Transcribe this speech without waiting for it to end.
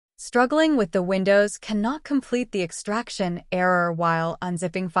Struggling with the Windows cannot complete the extraction error while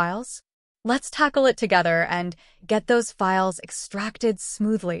unzipping files? Let's tackle it together and get those files extracted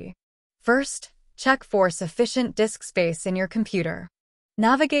smoothly. First, check for sufficient disk space in your computer.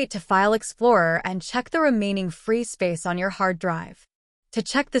 Navigate to File Explorer and check the remaining free space on your hard drive. To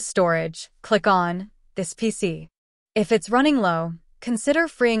check the storage, click on This PC. If it's running low, consider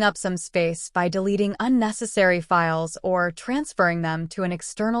freeing up some space by deleting unnecessary files or transferring them to an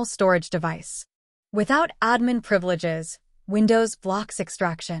external storage device. Without admin privileges, Windows blocks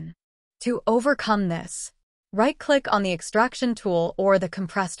extraction. To overcome this, right-click on the extraction tool or the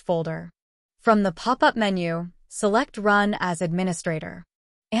compressed folder. From the pop-up menu, select Run as Administrator.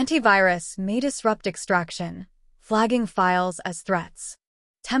 Antivirus may disrupt extraction, flagging files as threats.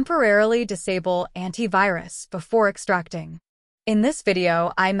 Temporarily disable antivirus before extracting. In this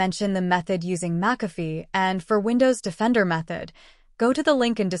video, I mention the method using McAfee, and for Windows Defender method, go to the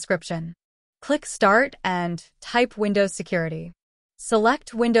link in description. Click Start and type Windows Security.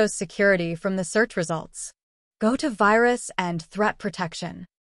 Select Windows Security from the search results. Go to Virus and Threat Protection.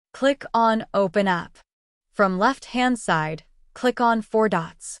 Click on Open App. From left-hand side, click on 4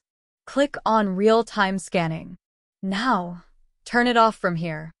 dots. Click on Real-Time Scanning. Now, turn it off from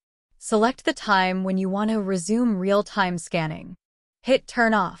here. Select the time when you want to resume real-time scanning. Hit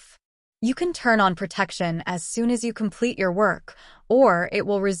Turn Off. You can turn on protection as soon as you complete your work, or it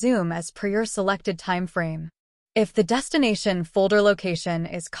will resume as per your selected time frame. If the destination folder location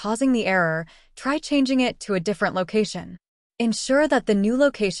is causing the error, try changing it to a different location. Ensure that the new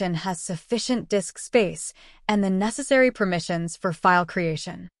location has sufficient disk space and the necessary permissions for file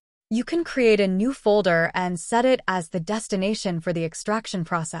creation. You can create a new folder and set it as the destination for the extraction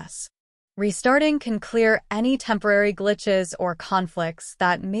process. Restarting can clear any temporary glitches or conflicts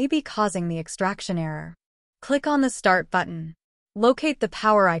that may be causing the extraction error. Click on the Start button. Locate the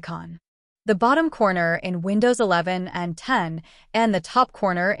power icon. The bottom corner in Windows 11 and 10 and the top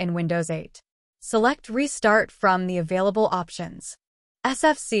corner in Windows 8. Select Restart from the available options.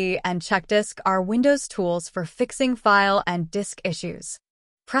 SFC and CHKDSK are Windows tools for fixing file and disk issues.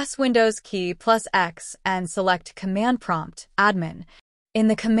 Press Windows key plus X and select Command Prompt, Admin. In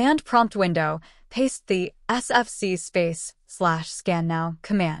the Command Prompt window, paste the SFC /scan now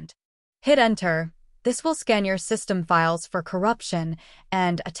command. Hit Enter. This will scan your system files for corruption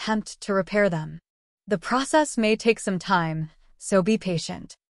and attempt to repair them. The process may take some time, so be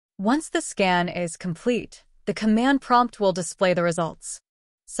patient. Once the scan is complete, the command prompt will display the results.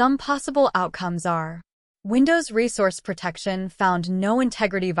 Some possible outcomes are: Windows Resource Protection found no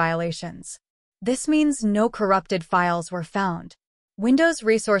integrity violations. This means no corrupted files were found. Windows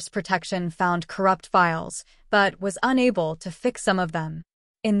Resource Protection found corrupt files, but was unable to fix some of them.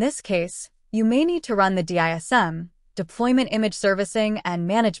 In this case, you may need to run the DISM, Deployment Image Servicing and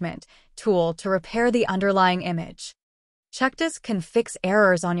Management, tool to repair the underlying image. CHKDSK can fix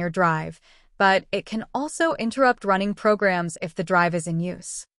errors on your drive, but it can also interrupt running programs if the drive is in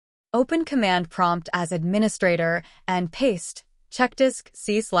use. Open Command Prompt as Administrator and paste CHKDSK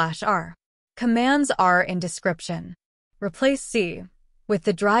C/R. Commands are in description. Replace C with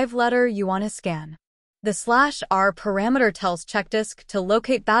the drive letter you want to scan. The /R parameter tells CHKDSK to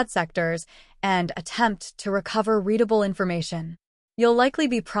locate bad sectors and attempt to recover readable information. You'll likely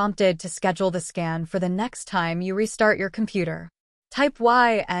be prompted to schedule the scan for the next time you restart your computer. Type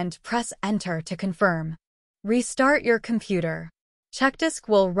Y and press Enter to confirm. Restart your computer. CHKDSK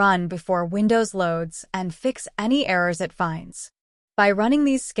will run before Windows loads and fix any errors it finds. By running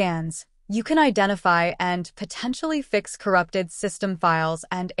these scans, you can identify and potentially fix corrupted system files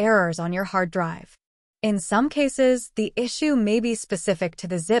and errors on your hard drive. In some cases, the issue may be specific to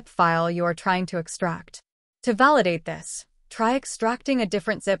the zip file you are trying to extract. To validate this, try extracting a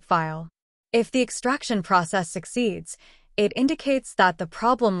different zip file. If the extraction process succeeds, it indicates that the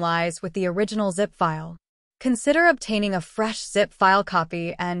problem lies with the original zip file. Consider obtaining a fresh zip file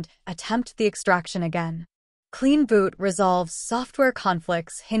copy and attempt the extraction again. Clean boot resolves software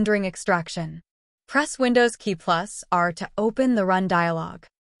conflicts hindering extraction. Press Windows key plus R to open the Run dialog.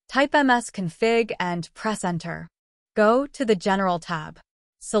 Type msconfig and press Enter. Go to the General tab.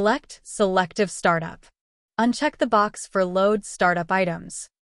 Select Selective Startup. Uncheck the box for Load Startup Items.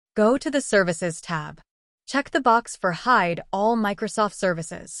 Go to the Services tab. Check the box for Hide All Microsoft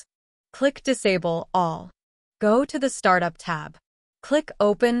Services. Click Disable All. Go to the Startup tab. Click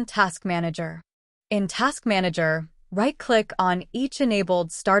Open Task Manager. In Task Manager, right-click on each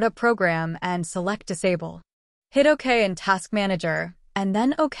enabled startup program and select Disable. Hit OK in Task Manager, and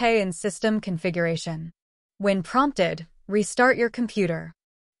then OK in System Configuration. When prompted, restart your computer.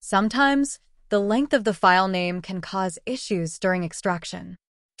 Sometimes, the length of the file name can cause issues during extraction.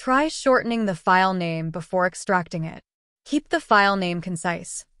 Try shortening the file name before extracting it. Keep the file name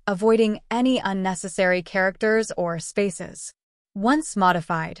concise, avoiding any unnecessary characters or spaces. Once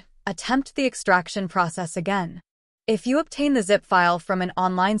modified, attempt the extraction process again. If you obtain the zip file from an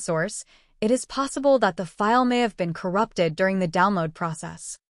online source, it is possible that the file may have been corrupted during the download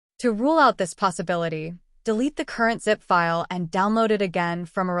process. To rule out this possibility, delete the current zip file and download it again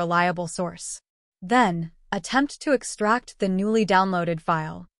from a reliable source. Then, attempt to extract the newly downloaded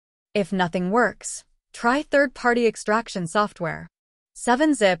file. If nothing works, try third-party extraction software.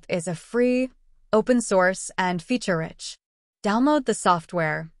 7-Zip is a free, open source, and feature-rich. Download the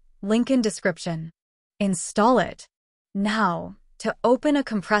software, link in description. Install it. Now, to open a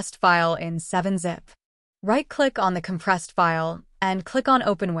compressed file in 7-Zip, right-click on the compressed file and click on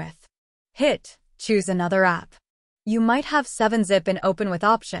Open With. Choose another app. You might have 7-Zip in Open With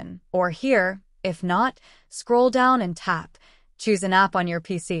option, or here, if not, scroll down and tap, choose an app on your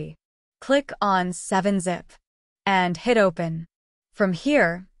PC. Click on 7-Zip and hit Open. From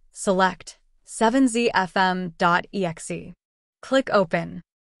here, select 7zfm.exe. Click Open.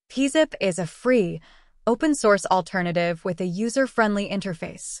 pzip is a free, open-source alternative with a user-friendly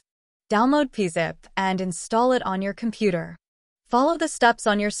interface. Download pzip and install it on your computer. Follow the steps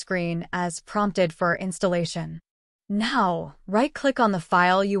on your screen as prompted for installation. Now, right-click on the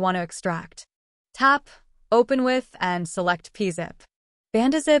file you want to extract. Tap Open With and select pzip.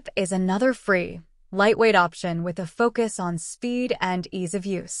 Bandazip is another free, lightweight option with a focus on speed and ease of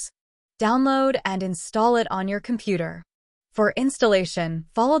use. Download and install it on your computer. For installation,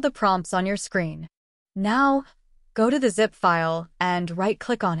 follow the prompts on your screen. Now, go to the zip file and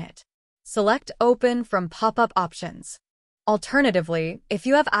right-click on it. Select Open from pop-up options. Alternatively, if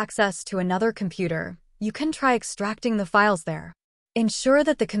you have access to another computer, you can try extracting the files there. Ensure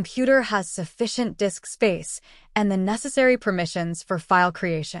that the computer has sufficient disk space and the necessary permissions for file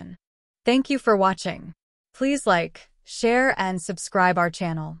creation. Thank you for watching. Please like, share, and subscribe our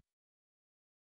channel.